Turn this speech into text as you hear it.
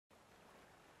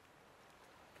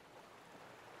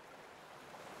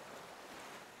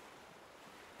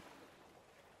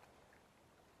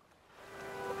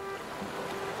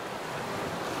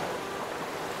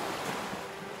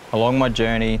Along my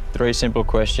journey, 3 simple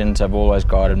questions have always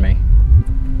guided me.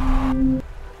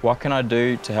 What can I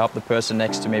do to help the person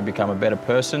next to me become a better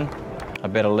person, a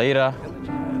better leader,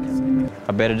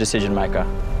 a better decision maker?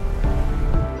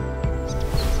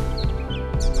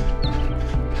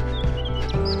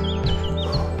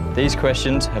 These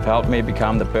questions have helped me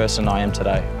become the person I am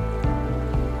today.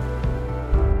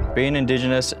 Being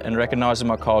Indigenous and recognising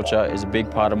my culture is a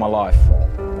big part of my life,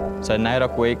 so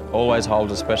NAIDOC Week always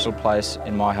holds a special place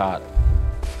in my heart.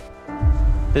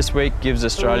 This week gives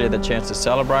Australia the chance to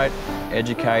celebrate,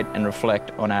 educate and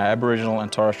reflect on our Aboriginal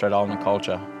and Torres Strait Islander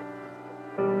culture.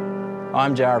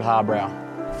 I'm Jarrod Harbrow,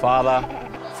 father,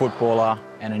 footballer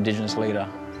and Indigenous leader.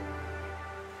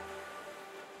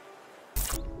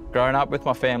 Growing up with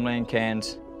my family in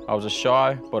Cairns, I was a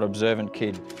shy but observant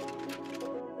kid.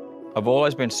 I've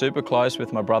always been super close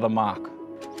with my brother Mark.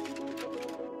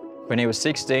 When he was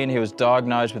 16, he was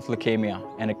diagnosed with leukemia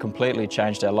and it completely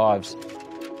changed our lives.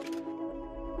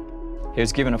 He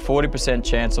was given a 40%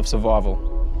 chance of survival.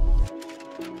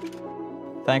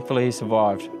 Thankfully, he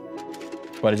survived,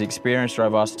 but his experience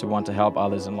drove us to want to help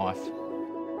others in life.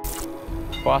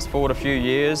 Fast forward a few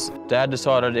years, Dad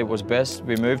decided it was best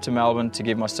we moved to Melbourne to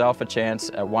give myself a chance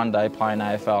at one day playing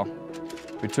AFL.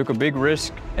 We took a big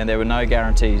risk and there were no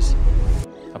guarantees.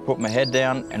 I put my head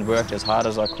down and worked as hard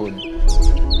as I could.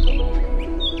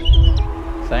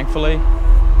 Thankfully,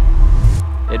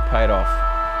 it paid off.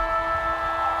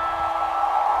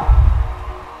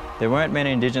 There weren't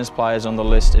many Indigenous players on the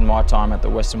list in my time at the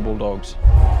Western Bulldogs.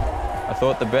 I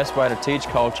thought the best way to teach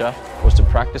culture was to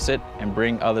practice it and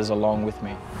bring others along with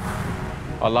me.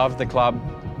 I loved the club,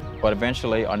 but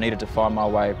eventually I needed to find my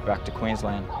way back to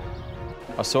Queensland.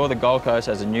 I saw the Gold Coast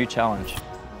as a new challenge,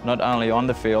 not only on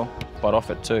the field, but off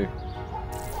it too.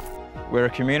 We're a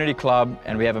community club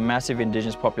and we have a massive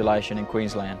Indigenous population in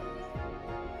Queensland.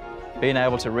 Being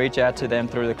able to reach out to them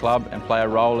through the club and play a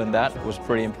role in that was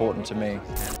pretty important to me.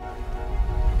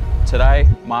 Today,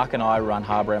 Mark and I run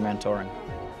Harbrow Mentoring.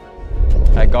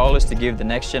 Our goal is to give the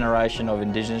next generation of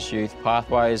Indigenous youth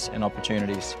pathways and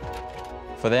opportunities,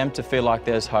 for them to feel like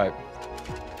there's hope,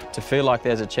 to feel like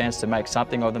there's a chance to make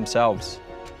something of themselves,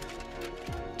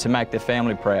 to make their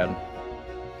family proud,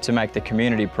 to make the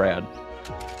community proud,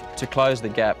 to close the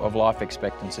gap of life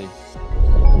expectancy.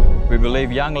 We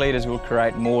believe young leaders will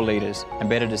create more leaders and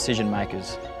better decision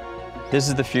makers. This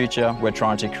is the future we're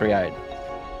trying to create.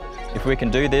 If we can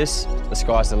do this, the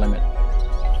sky's the limit.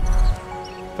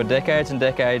 For decades and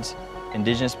decades,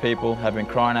 Indigenous people have been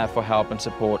crying out for help and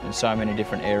support in so many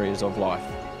different areas of life.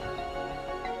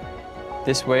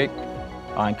 This week,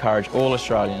 I encourage all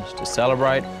Australians to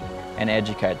celebrate and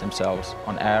educate themselves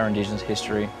on our Indigenous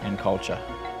history and culture.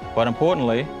 But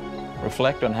importantly,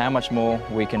 reflect on how much more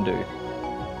we can do.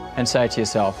 And say to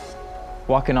yourself,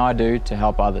 what can I do to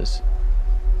help others?